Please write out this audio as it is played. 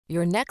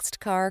Your next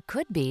car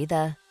could be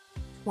the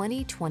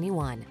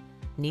 2021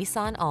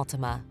 Nissan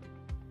Altima.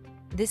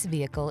 This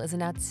vehicle is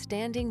an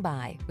outstanding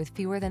buy with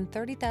fewer than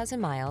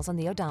 30,000 miles on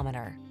the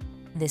odometer.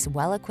 This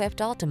well-equipped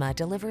Altima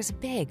delivers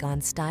big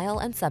on style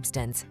and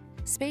substance,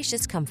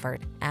 spacious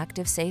comfort,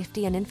 active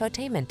safety and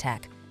infotainment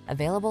tech,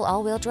 available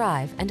all-wheel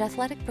drive, and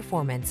athletic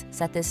performance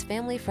set this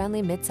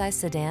family-friendly midsize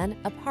sedan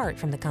apart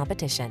from the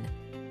competition.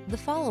 The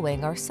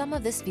following are some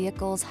of this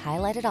vehicle's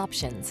highlighted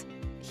options: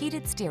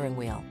 heated steering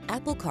wheel,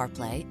 Apple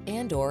CarPlay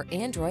and/or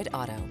Android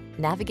Auto,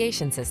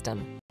 navigation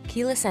system,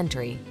 keyless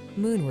entry,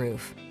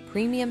 moonroof,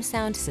 premium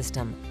sound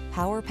system,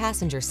 power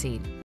passenger seat,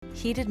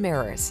 heated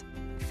mirrors,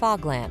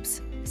 fog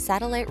lamps,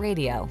 satellite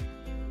radio.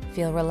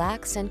 Feel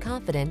relaxed and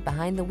confident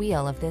behind the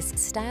wheel of this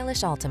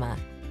stylish Altima.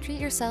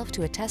 Treat yourself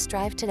to a test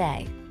drive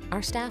today.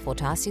 Our staff will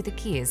toss you the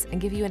keys and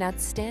give you an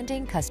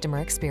outstanding customer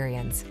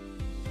experience.